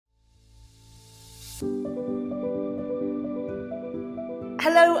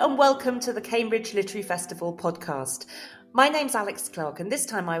Hello and welcome to the Cambridge Literary Festival podcast. My name's Alex Clark, and this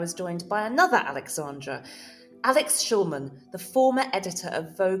time I was joined by another Alexandra, Alex Shulman, the former editor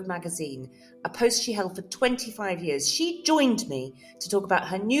of Vogue magazine, a post she held for 25 years. She joined me to talk about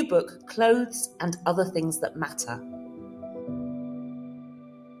her new book, Clothes and Other Things That Matter.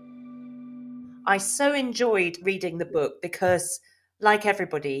 I so enjoyed reading the book because, like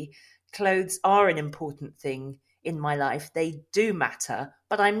everybody, clothes are an important thing in my life. They do matter,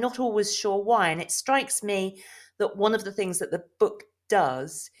 but I'm not always sure why. And it strikes me that one of the things that the book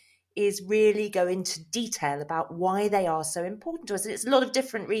does is really go into detail about why they are so important to us. And it's a lot of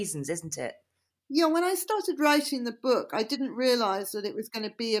different reasons, isn't it? Yeah, when I started writing the book, I didn't realise that it was going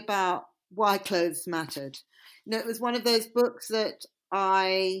to be about why clothes mattered. You know, it was one of those books that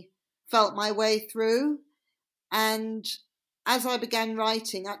I felt my way through. And as I began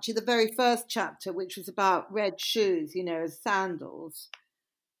writing, actually the very first chapter, which was about red shoes, you know, as sandals,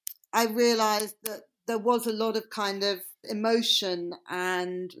 I realised that there was a lot of kind of emotion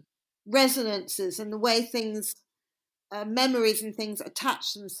and resonances and the way things, memories and things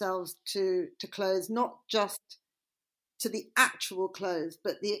attach themselves to clothes, not just to the actual clothes,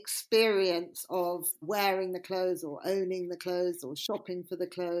 but the experience of wearing the clothes or owning the clothes or shopping for the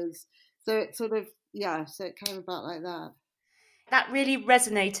clothes. So it sort of, so it came about like that. That really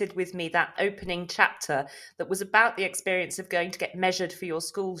resonated with me, that opening chapter that was about the experience of going to get measured for your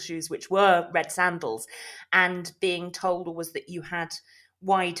school shoes, which were red sandals, and being told always that you had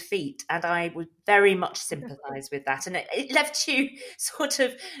wide feet. And I would very much sympathise with that. And it left you sort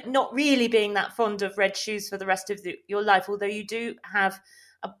of not really being that fond of red shoes for the rest of your life, although you do have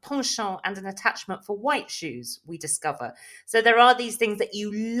a penchant and an attachment for white shoes, we discover. So there are these things that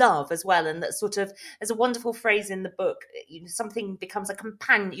you love as well, and that sort of, there's a wonderful phrase in the book, something becomes a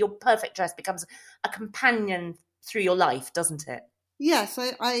companion, your perfect dress becomes a companion through your life, doesn't it? Yes,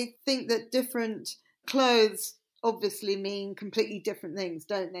 I think that different clothes obviously mean completely different things,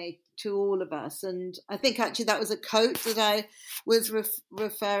 don't they, to all of us. And I think actually that was a coat that I was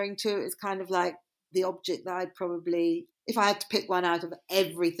referring to. It's kind of like the object that I'd probably, if I had to pick one out of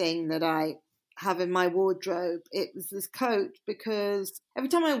everything that I have in my wardrobe, it was this coat, because every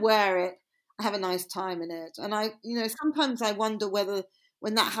time I wear it, I have a nice time in it. And sometimes I wonder whether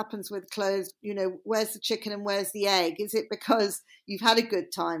when that happens with clothes, where's the chicken and where's the egg? Is it because you've had a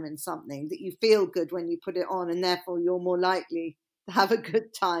good time in something that you feel good when you put it on, and therefore you're more likely to have a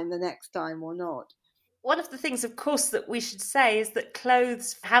good time the next time or not? One of the things, of course, that we should say is that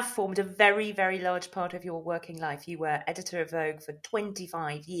clothes have formed a very, very large part of your working life. You were editor of Vogue for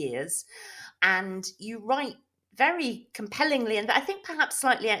 25 years, and you write very compellingly, and I think perhaps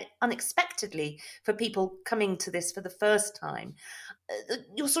slightly unexpectedly for people coming to this for the first time,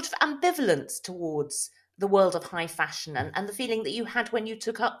 your sort of ambivalence towards the world of high fashion and the feeling that you had when you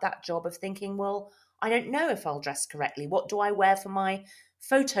took up that job of thinking, well, I don't know if I'll dress correctly. What do I wear for my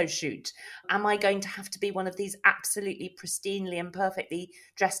photo shoot? Am I going to have to be one of these absolutely pristinely and perfectly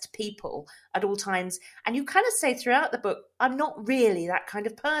dressed people at all times? And you kind of say throughout the book, I'm not really that kind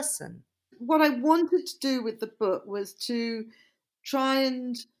of person. What I wanted to do with the book was to try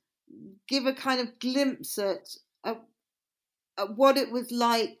and give a kind of glimpse at what it was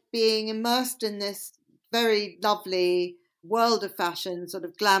like being immersed in this very lovely world of fashion, sort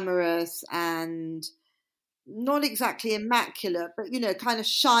of glamorous and not exactly immaculate, but, kind of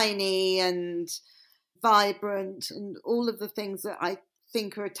shiny and vibrant and all of the things that I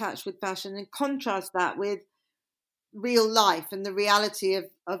think are attached with fashion, and contrast that with real life and the reality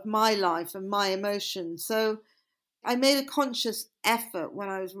of my life and my emotions. So I made a conscious effort when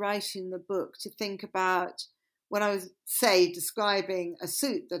I was writing the book to think about, when I was, say, describing a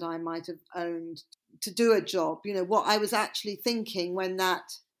suit that I might have owned to do a job, what I was actually thinking when that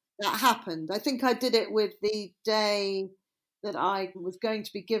happened. I think I did it with the day that I was going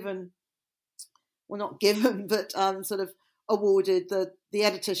to be given, well, not given, but sort of awarded the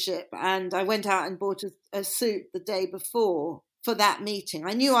editorship. And I went out and bought a suit the day before for that meeting.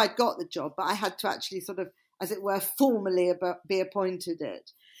 I knew I'd got the job, but I had to actually sort of, as it were, formally be appointed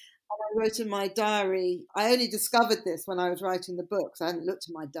it. And I wrote in my diary, I only discovered this when I was writing the book, so I hadn't looked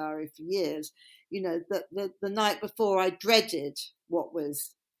at my diary for years, that the night before I dreaded what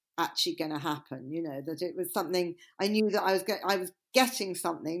was actually going to happen, that it was something, I knew that I was getting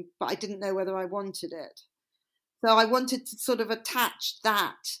something, but I didn't know whether I wanted it. So I wanted to sort of attach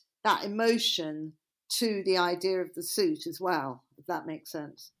that emotion to the idea of the suit as well, if that makes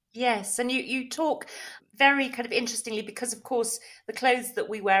sense. Yes, and you talk very kind of interestingly, because of course the clothes that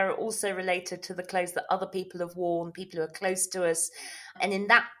we wear are also related to the clothes that other people have worn, people who are close to us. And in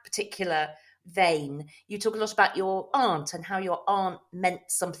that particular vein, you talk a lot about your aunt and how your aunt meant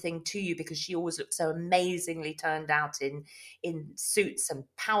something to you because she always looked so amazingly turned out in suits and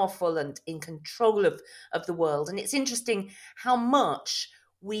powerful and in control of the world. And it's interesting how much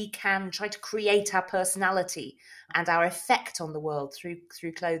we can try to create our personality and our effect on the world through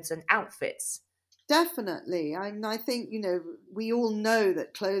clothes and outfits. Definitely. I think, we all know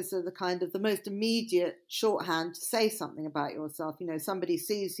that clothes are the most immediate shorthand to say something about yourself. Somebody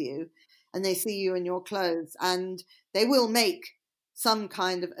sees you and they see you in your clothes and they will make some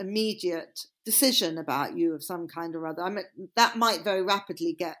kind of immediate decision about you of some kind or other. I mean, that might very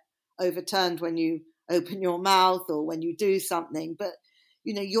rapidly get overturned when you open your mouth or when you do something, but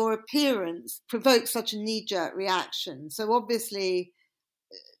your appearance provokes such a knee-jerk reaction. So obviously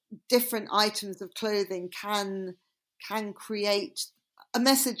different items of clothing can create a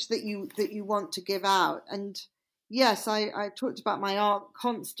message that you want to give out. And yes, I talked about my aunt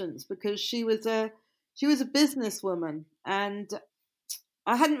Constance because she was a businesswoman, and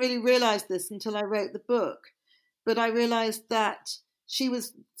I hadn't really realized this until I wrote the book, but I realized that she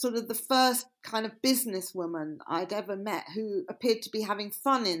was sort of the first kind of businesswoman I'd ever met who appeared to be having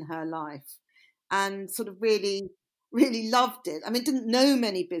fun in her life and sort of really, really loved it. I mean, didn't know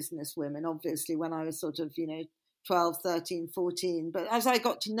many business women, obviously, when I was sort of, 12, 13, 14. But as I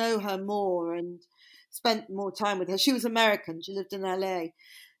got to know her more and spent more time with her, she was American. She lived in LA.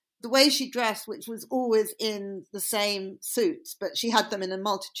 The way she dressed, which was always in the same suits, but she had them in a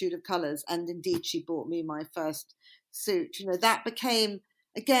multitude of colours. And indeed, she bought me my first suit. That became,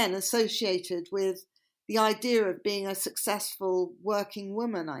 again, associated with the idea of being a successful working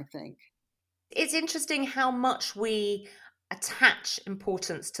woman, I think. It's interesting how much we attach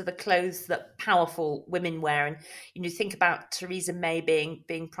importance to the clothes that powerful women wear. And think about Theresa May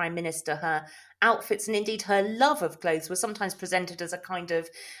being prime minister. Her outfits and indeed her love of clothes were sometimes presented as a kind of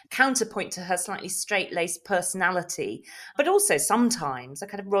counterpoint to her slightly straight-laced personality, but also sometimes a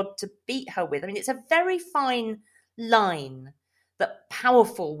kind of rod to beat her with. I mean, it's a very fine line that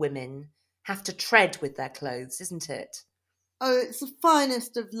powerful women have to tread with their clothes, isn't it? Oh, it's the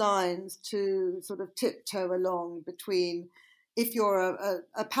finest of lines to sort of tiptoe along between if you're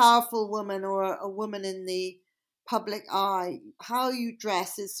a powerful woman or a woman in the public eye. How you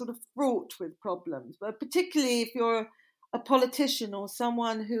dress is sort of fraught with problems, but particularly if you're a politician or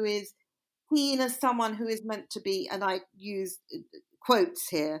someone who is seen as someone who is meant to be, and I use quotes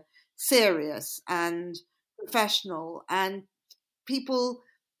here, serious and professional, and people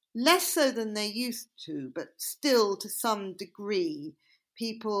less so than they used to, but still to some degree,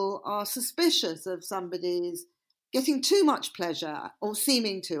 people are suspicious of somebody's getting too much pleasure or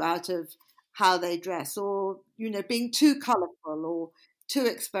seeming to out of how they dress, or, being too colourful or too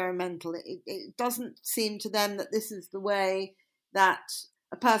experimental. It doesn't seem to them that this is the way that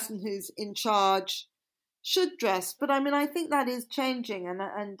a person who's in charge should dress. But I mean, I think that is changing,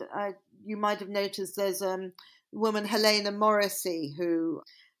 and you might have noticed there's woman Helena Morrissey who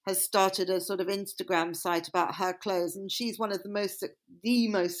has started a sort of Instagram site about her clothes, and she's one of the most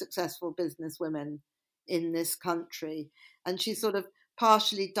successful businesswomen in this country, and she's sort of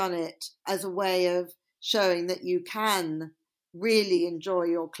partially done it as a way of showing that you can really enjoy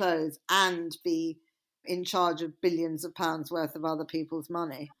your clothes and be in charge of billions of pounds worth of other people's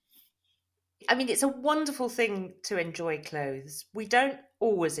money. I mean, it's a wonderful thing to enjoy clothes. We don't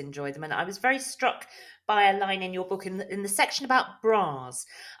always enjoy them. And I was very struck by a line in your book in the section about bras.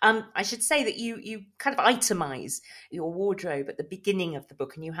 I should say that you kind of itemize your wardrobe at the beginning of the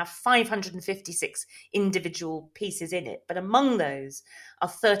book, and you have 556 individual pieces in it. But among those are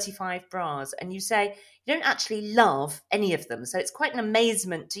 35 bras. And you say you don't actually love any of them. So it's quite an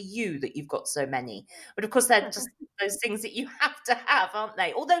amazement to you that you've got so many. But of course, they're just those things that you have to have, aren't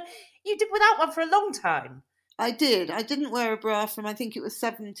they? Although you did without one for a long time. I did. I didn't wear a bra from, I think it was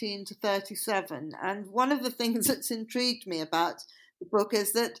 17 to 37. And one of the things that's intrigued me about the book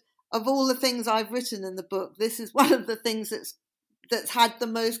is that of all the things I've written in the book, this is one of the things that's had the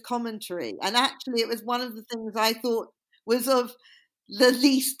most commentary. And actually, it was one of the things I thought was of the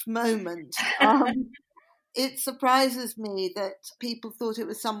least moment. It surprises me that people thought it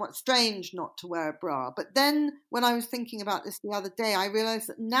was somewhat strange not to wear a bra. But then when I was thinking about this the other day, I realized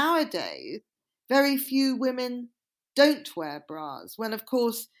that nowadays, very few women don't wear bras. When, of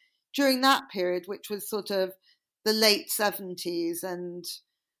course, during that period, which was sort of the late 70s, and,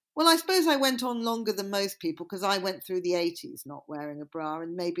 well, I suppose I went on longer than most people because I went through the 80s not wearing a bra,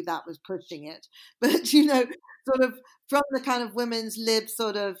 and maybe that was pushing it. But, sort of from the kind of women's lib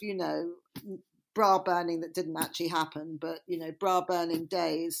sort of, bra burning that didn't actually happen, but, bra burning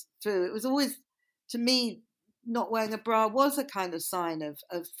days through. It was always, to me, not wearing a bra was a kind of sign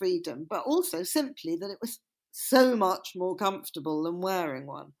of freedom, but also simply that it was so much more comfortable than wearing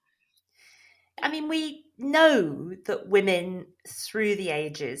one. I mean, we know that women through the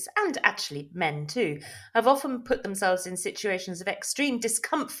ages, and actually men too, have often put themselves in situations of extreme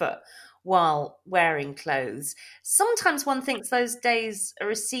discomfort while wearing clothes. Sometimes one thinks those days are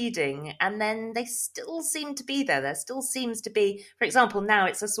receding, and then they still seem to be there. There still seems to be, for example, now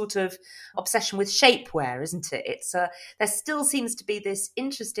it's a sort of obsession with shapewear, isn't it? There still seems to be this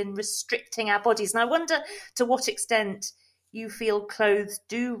interest in restricting our bodies. And I wonder to what extent you feel clothes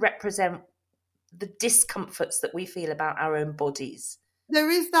do represent the discomforts that we feel about our own bodies. There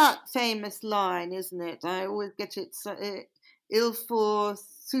is that famous line, isn't it? I always get it. Il faut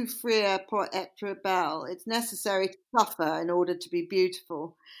souffrir pour être belle. It's necessary to suffer in order to be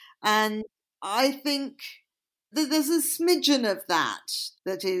beautiful. And I think that there's a smidgen of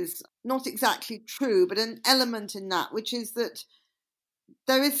that is not exactly true, but an element in that, which is that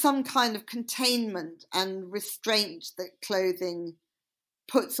there is some kind of containment and restraint that clothing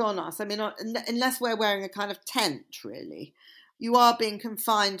puts on us. I mean, unless we're wearing a kind of tent, really, you are being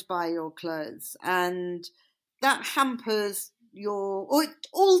confined by your clothes, and that hampers or it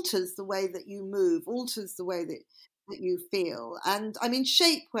alters the way that you move, alters the way that you feel. And I mean,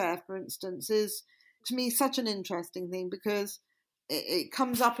 shapewear, for instance, is to me such an interesting thing because it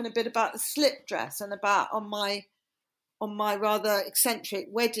comes up in a bit about the slip dress and about on my rather eccentric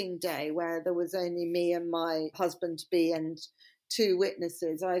wedding day where there was only me and my husband-to-be and two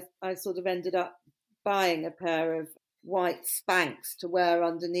witnesses. I sort of ended up buying a pair of white Spanx to wear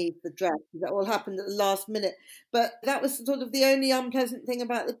underneath the dress. That all happened at the last minute. But that was sort of the only unpleasant thing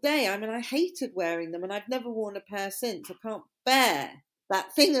about the day. I mean, I hated wearing them and I've never worn a pair since. I can't bear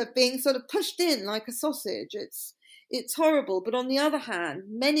that thing of being sort of pushed in like a sausage. It's horrible. But on the other hand,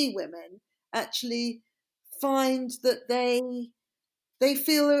 many women actually find that they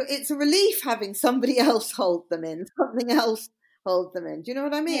feel it's a relief having somebody else hold them in, something else hold them in. Do you know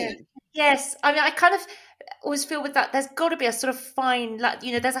what I mean? Yeah. Yes. I mean, I kind of always feel with that, there's got to be a sort of fine, like,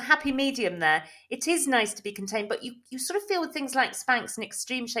 there's a happy medium there. It is nice to be contained, but you sort of feel with things like Spanx and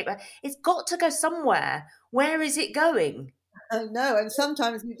extreme shapewear, it's got to go somewhere. Where is it going? Oh, no, and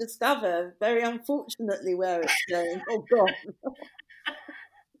sometimes you discover, very unfortunately, where it's going. Oh, God.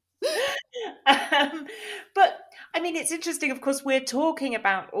 But I mean, it's interesting. Of course, we're talking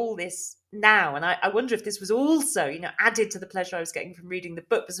about all this now, and I wonder if this was also, added to the pleasure I was getting from reading the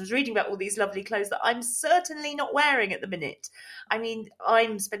book, because I was reading about all these lovely clothes that I'm certainly not wearing at the minute. I mean,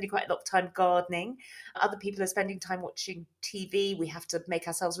 I'm spending quite a lot of time gardening. Other people are spending time watching TV. We have to make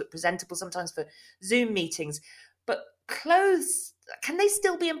ourselves look presentable sometimes for Zoom meetings. But clothes, can they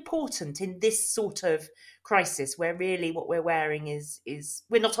still be important in this sort of crisis where really what we're wearing is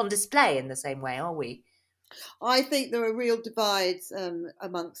we're not on display in the same way, are we? I think there are real divides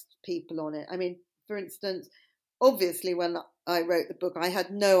amongst people on it. I mean, for instance, obviously when I wrote the book, I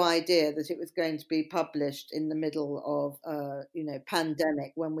had no idea that it was going to be published in the middle of,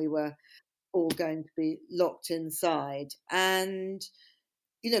 pandemic when we were all going to be locked inside. And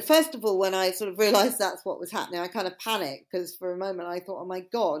first of all, when I sort of realised that's what was happening, I kind of panicked because for a moment I thought, oh my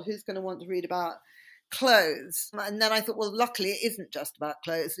God, who's going to want to read about clothes? And then I thought, well, luckily it isn't just about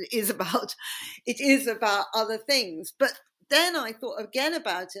clothes. It is about other things. But then I thought again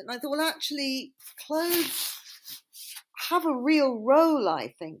about it and I thought, well, actually clothes have a real role,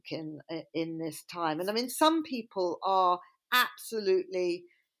 I think, in this time. And I mean, some people are absolutely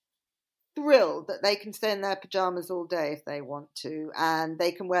thrilled that they can stay in their pajamas all day if they want to, and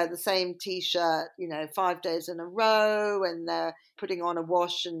they can wear the same t-shirt 5 days in a row, and they're putting on a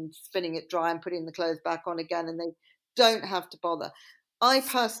wash and spinning it dry and putting the clothes back on again, and they don't have to bother. I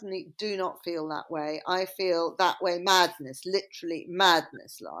personally do not feel that way. I feel that way madness, literally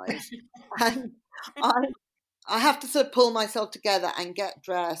madness lies. And I have to sort of pull myself together and get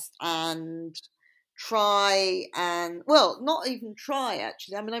dressed and try and, well, not even try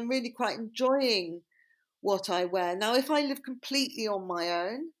actually. I mean, I'm really quite enjoying what I wear. Now, if I live completely on my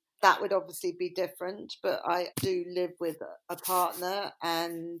own, that would obviously be different, but I do live with a partner,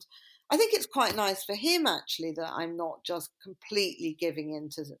 and I think it's quite nice for him actually that I'm not just completely giving in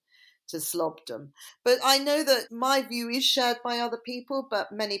to slobdom. But I know that my view is shared by other people,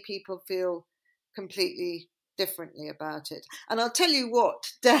 but many people feel completely differently about it. And I'll tell you what,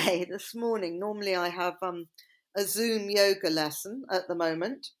 today, this morning, normally I have a Zoom yoga lesson at the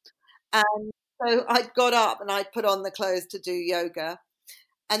moment. And so I'd got up and I'd put on the clothes to do yoga.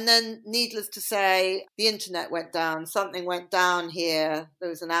 And then, needless to say, the internet went down, something went down here, there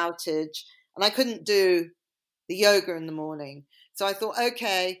was an outage, and I couldn't do the yoga in the morning. So I thought,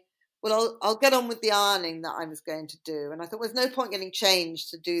 okay, well, I'll get on with the ironing that I was going to do. And I thought, well, there's no point getting changed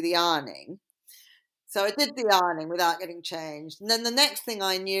to do the ironing. So I did the ironing without getting changed. And then the next thing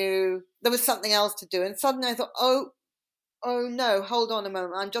I knew, there was something else to do. And suddenly I thought, oh no, hold on a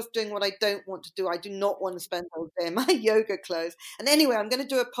moment. I'm just doing what I don't want to do. I do not want to spend all day in my yoga clothes. And anyway, I'm going to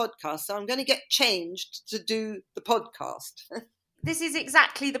do a podcast. So I'm going to get changed to do the podcast. This is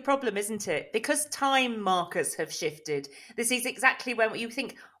exactly the problem, isn't it? Because time markers have shifted. This is exactly when you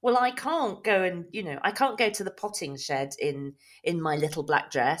think, well, I can't go and, I can't go to the potting shed in my little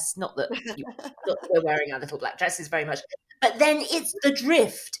black dress. Not that we're wearing our little black dresses very much. But then it's the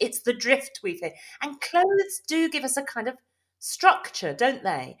drift. It's the drift we think. And clothes do give us a kind of structure, don't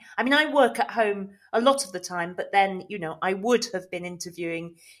they? I mean, I work at home a lot of the time, but then, I would have been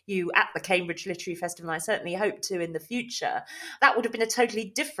interviewing you at the Cambridge Literary Festival. I certainly hope to in the future. That would have been a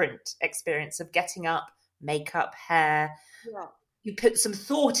totally different experience of getting up, makeup, hair. Yeah. You put some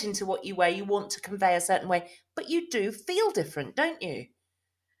thought into what you wear. You want to convey a certain way, but you do feel different, don't you?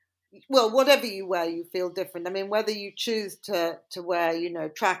 Well, whatever you wear, you feel different. I mean, whether you choose to wear,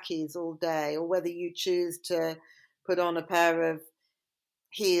 trackies all day, or whether you choose to put on a pair of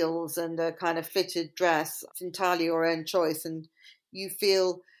heels and a kind of fitted dress, it's entirely your own choice, and you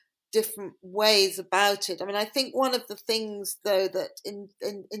feel different ways about it. I mean, I think one of the things, though, that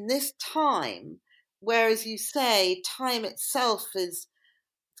in this time, whereas you say time itself is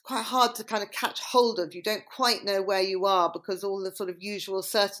quite hard to kind of catch hold of. You don't quite know where you are because all the sort of usual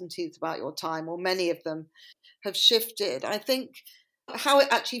certainties about your time, or many of them, have shifted. I think how it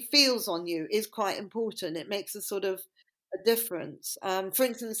actually feels on you is quite important. It makes a sort of a difference. For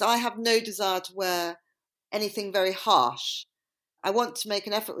instance, I have no desire to wear anything very harsh. I want to make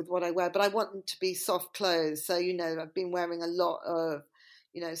an effort with what I wear, but I want them to be soft clothes. So, I've been wearing a lot of,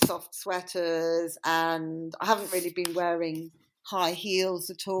 soft sweaters, and I haven't really been wearing high heels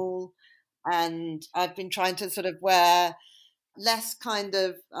at all, and I've been trying to sort of wear less kind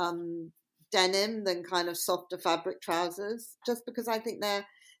of denim than kind of softer fabric trousers, just because I think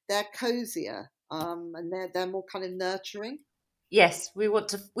they're cozier, and they're more kind of nurturing. Yes, we want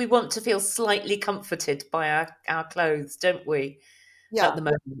to feel slightly comforted by our clothes, don't we? Yeah. At the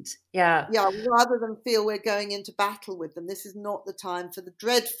moment, yeah, rather than feel we're going into battle with them. This is not the time for the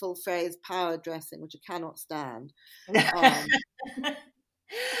dreadful phrase power dressing, which I cannot stand.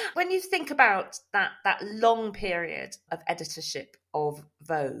 When you think about that long period of editorship of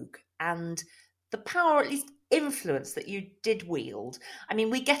Vogue and the power, or at least influence, that you did wield, I mean,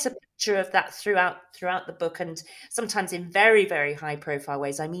 we get a picture of that throughout the book, and sometimes in very, very high profile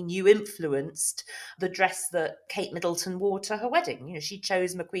ways. I mean, you influenced the dress that Kate Middleton wore to her wedding. She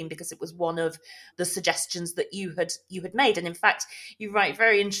chose McQueen because it was one of the suggestions that you had made, and in fact, you write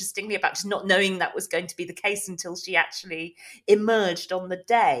very interestingly about just not knowing that was going to be the case until she actually emerged on the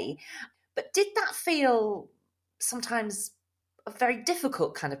day. But did that feel sometimes a very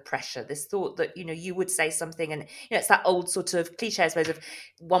difficult kind of pressure, this thought that you would say something, and it's that old sort of cliche, I suppose, of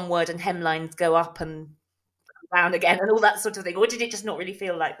one word and hemlines go up and down again and all that sort of thing? Or did it just not really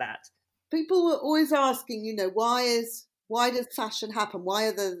feel like that? People were always asking, why does fashion happen? Why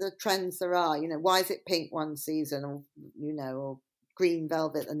are the trends there are? Why is it pink one season, or or green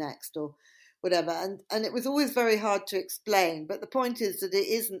velvet the next, or whatever? And it was always very hard to explain. But the point is that it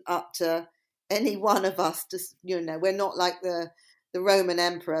isn't up to any one of us to, we're not like the Roman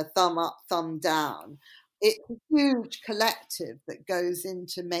emperor, thumb up, thumb down. It's a huge collective that goes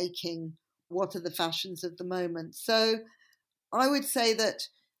into making what are the fashions of the moment. So I would say that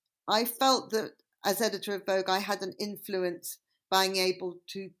I felt that as editor of Vogue, I had an influence being able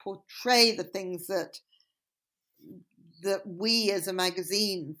to portray the things that we as a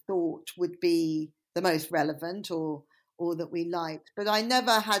magazine thought would be the most relevant, or that we liked. But I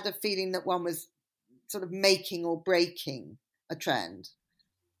never had a feeling that one was sort of making or breaking a trend.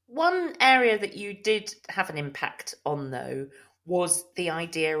 One area that you did have an impact on, though, was the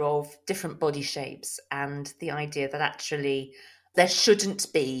idea of different body shapes, and the idea that actually there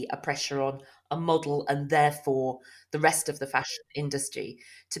shouldn't be a pressure on a model and therefore the rest of the fashion industry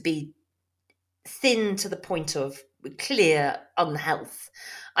to be thin to the point of clear unhealth.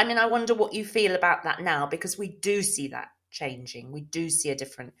 I mean, I wonder what you feel about that now, because we do see that changing. We do see a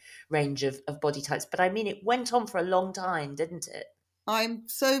different range of body types. But I mean, it went on for a long time, didn't it? I'm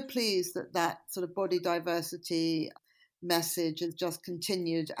so pleased that sort of body diversity message has just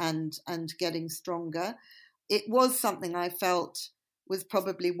continued and getting stronger. It was something I felt was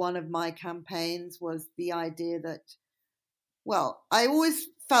probably one of my campaigns, was the idea that, well, I always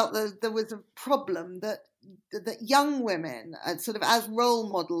felt that there was a problem that young women, sort of as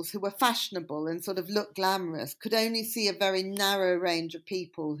role models who were fashionable and sort of looked glamorous, could only see a very narrow range of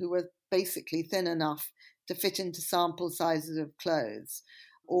people who were basically thin enough to fit into sample sizes of clothes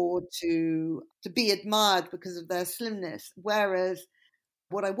or to be admired because of their slimness. Whereas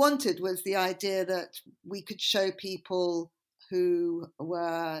what I wanted was the idea that we could show people who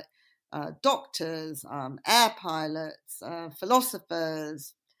were doctors, air pilots,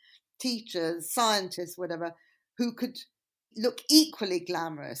 philosophers, teachers, scientists, whatever, who could look equally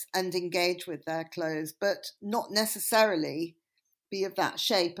glamorous and engage with their clothes, but not necessarily be of that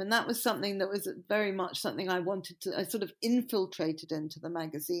shape. And that was something that was very much something I sort of infiltrated into the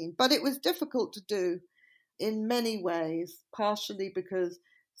magazine. But it was difficult to do in many ways, partially because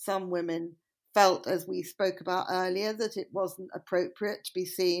some women felt, as we spoke about earlier, that it wasn't appropriate to be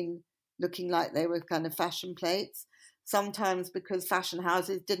seen looking like they were kind of fashion plates. Sometimes because fashion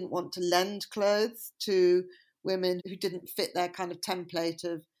houses didn't want to lend clothes to women who didn't fit their kind of template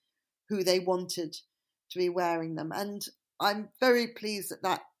of who they wanted to be wearing them. And I'm very pleased that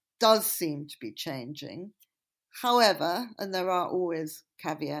that does seem to be changing. However, and there are always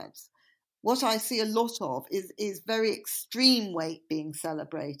caveats, what I see a lot of is very extreme weight being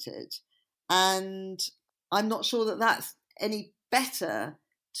celebrated. And I'm not sure that that's any better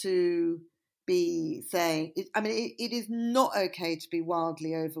to be saying. It is not okay to be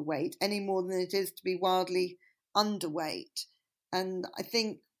wildly overweight any more than it is to be wildly underweight. And I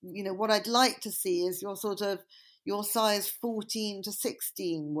think, what I'd like to see is your size 14 to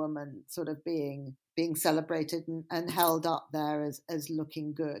 16 woman sort of being celebrated and held up there as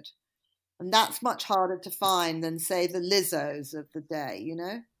looking good. And that's much harder to find than, say, the Lizzos of the day,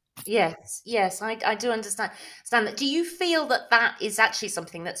 Yes, I do understand that. Do you feel that that is actually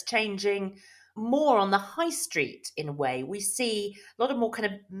something that's changing more on the high street in a way? We see a lot of more kind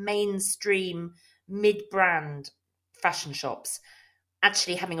of mainstream, mid-brand fashion shops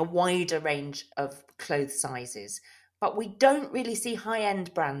actually having a wider range of clothes sizes, but we don't really see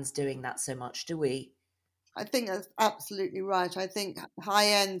high-end brands doing that so much, do we? I think that's absolutely right. I think high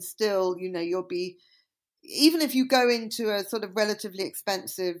end still, you'll be, even if you go into a sort of relatively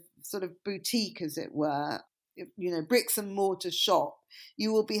expensive sort of boutique, as it were, bricks and mortar shop,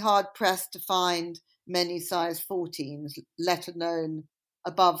 you will be hard pressed to find many size 14s, let alone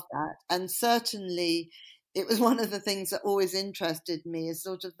above that. And certainly it was one of the things that always interested me is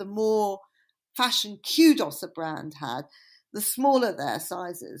sort of the more fashion kudos a brand had, the smaller their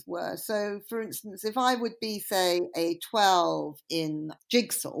sizes were. So, for instance, if I would be, say, a 12 in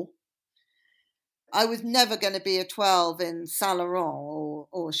Jigsaw, I was never going to be a 12 in Saint Laurent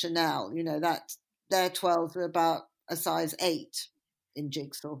or Chanel. That their 12s were about a size 8 in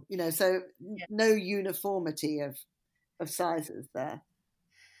Jigsaw. So no uniformity of sizes there.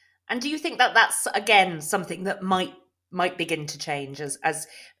 And do you think that that's again something that might begin to change as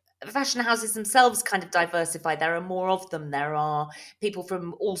fashion houses themselves kind of diversify? There are more of them. There are people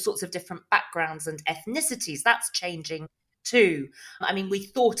from all sorts of different backgrounds and ethnicities. That's changing too. I mean, we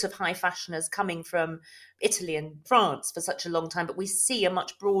thought of high fashion as coming from Italy and France for such a long time, but we see a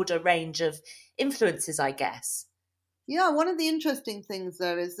much broader range of influences, I guess. Yeah, one of the interesting things,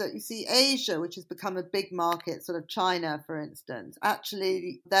 though, is that you see Asia, which has become a big market, sort of China, for instance,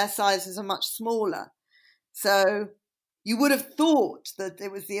 actually their sizes are much smaller. So you would have thought that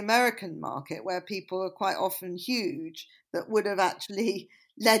it was the American market, where people are quite often huge, that would have actually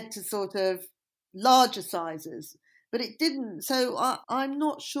led to sort of larger sizes. But it didn't. So I'm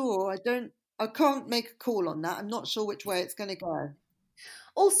not sure. I can't make a call on that. I'm not sure which way it's going to go.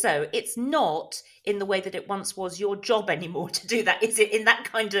 Also, it's not in the way that it once was your job anymore to do that, is it? In that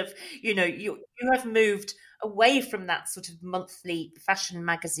kind of, you have moved away from that sort of monthly fashion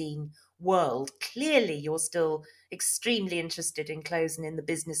magazine world. Clearly, you're still extremely interested in clothes and in the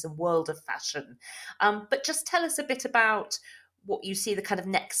business and world of fashion. But just tell us a bit about what you see the kind of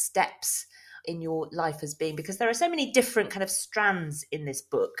next steps in your life as being, because there are so many different kind of strands in this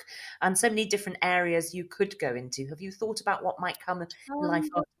book and so many different areas you could go into. Have you thought about what might come in life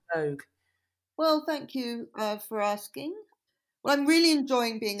after Vogue? Well, thank you for asking. Well, I'm really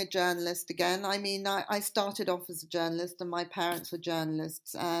enjoying being a journalist again. I mean, I started off as a journalist and my parents were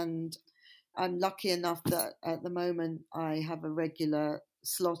journalists, and I'm lucky enough that at the moment I have a regular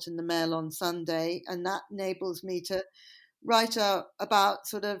slot in the Mail on Sunday, and that enables me to write about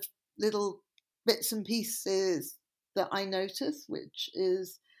sort of little bits and pieces that I notice, which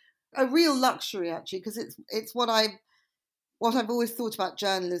is a real luxury actually, because it's what I've always thought about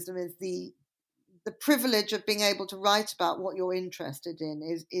journalism is the privilege of being able to write about what you're interested in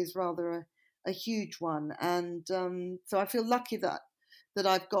is rather a huge one, and so I feel lucky that that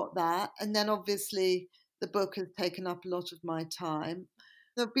I've got that. And then obviously the book has taken up a lot of my time.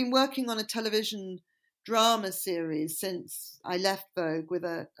 I've been working on a television drama series since I left Vogue with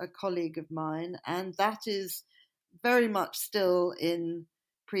a colleague of mine, and that is very much still in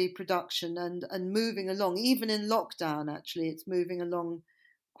pre-production and moving along. Even in lockdown, actually, it's moving along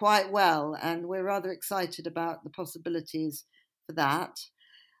quite well, and we're rather excited about the possibilities for that.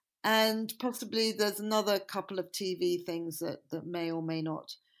 And possibly there's another couple of TV things that may or may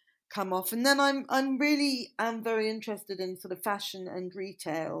not come off. And then I'm really very interested in sort of fashion and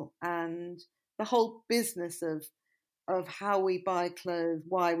retail and the whole business of how we buy clothes,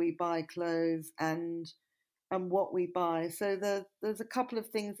 why we buy clothes, and what we buy. So there's a couple of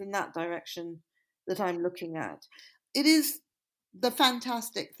things in that direction that I'm looking at. It is the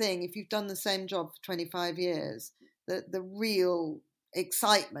fantastic thing, if you've done the same job for 25 years, the real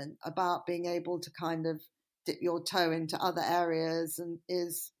excitement about being able to kind of dip your toe into other areas and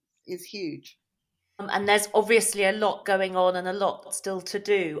is huge. And there's obviously a lot going on and a lot still to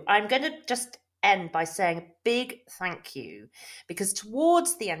do. I'm going to just end by saying a big thank you, because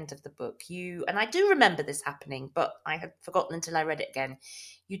towards the end of the book, and I do remember this happening, but I had forgotten until I read it again,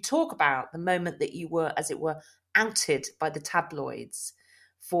 you talk about the moment that you were, as it were, outed by the tabloids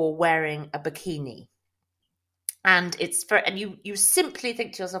for wearing a bikini. And you simply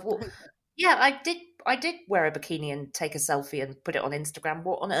think to yourself, well, yeah, I did wear a bikini and take a selfie and put it on Instagram.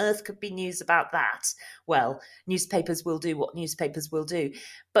 What on earth could be news about that? Well, newspapers will do what newspapers will do.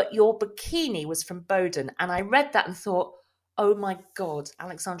 But your bikini was from Bowden. And I read that and thought, oh my God,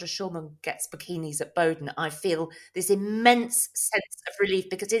 Alexandra Shulman gets bikinis at Bowden. I feel this immense sense of relief,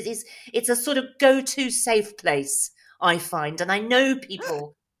 because it's a sort of go-to safe place, I find. And I know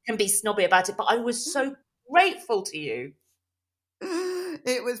people can be snobby about it, but I was so grateful to you.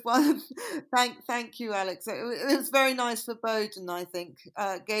 It was one. Thank you, Alex. It was very nice for Bowden. I think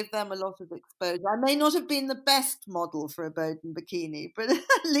gave them a lot of exposure. I may not have been the best model for a Bowden bikini, but at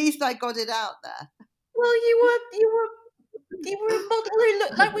least I got it out there. Well, you were a model who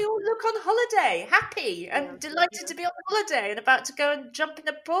looked like we all look on holiday, happy and delighted to be on holiday and about to go and jump in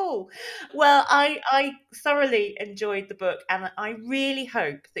a pool. Well, I thoroughly enjoyed the book, and I really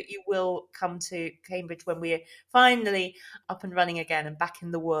hope that you will come to Cambridge when we're finally up and running again and back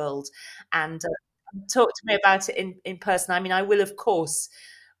in the world, and talk to me about it in person. I mean, I will, of course,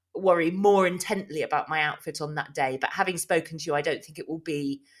 worry more intently about my outfit on that day, but having spoken to you, I don't think it will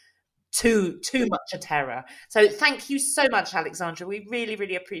be too much a terror. So thank you so much, Alexandra. We really,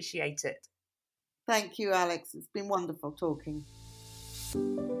 really appreciate it. Thank you, Alex. It's been wonderful talking.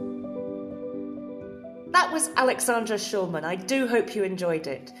 That was Alexandra Shulman. I do hope you enjoyed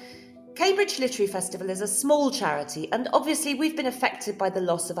it. Cambridge Literary Festival is a small charity, and obviously we've been affected by the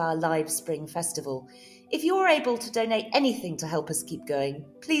loss of our live spring festival. If you're able to donate anything to help us keep going,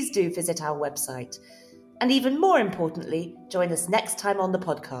 please do visit our website. And even more importantly, join us next time on the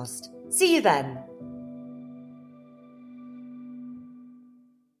podcast. See you then.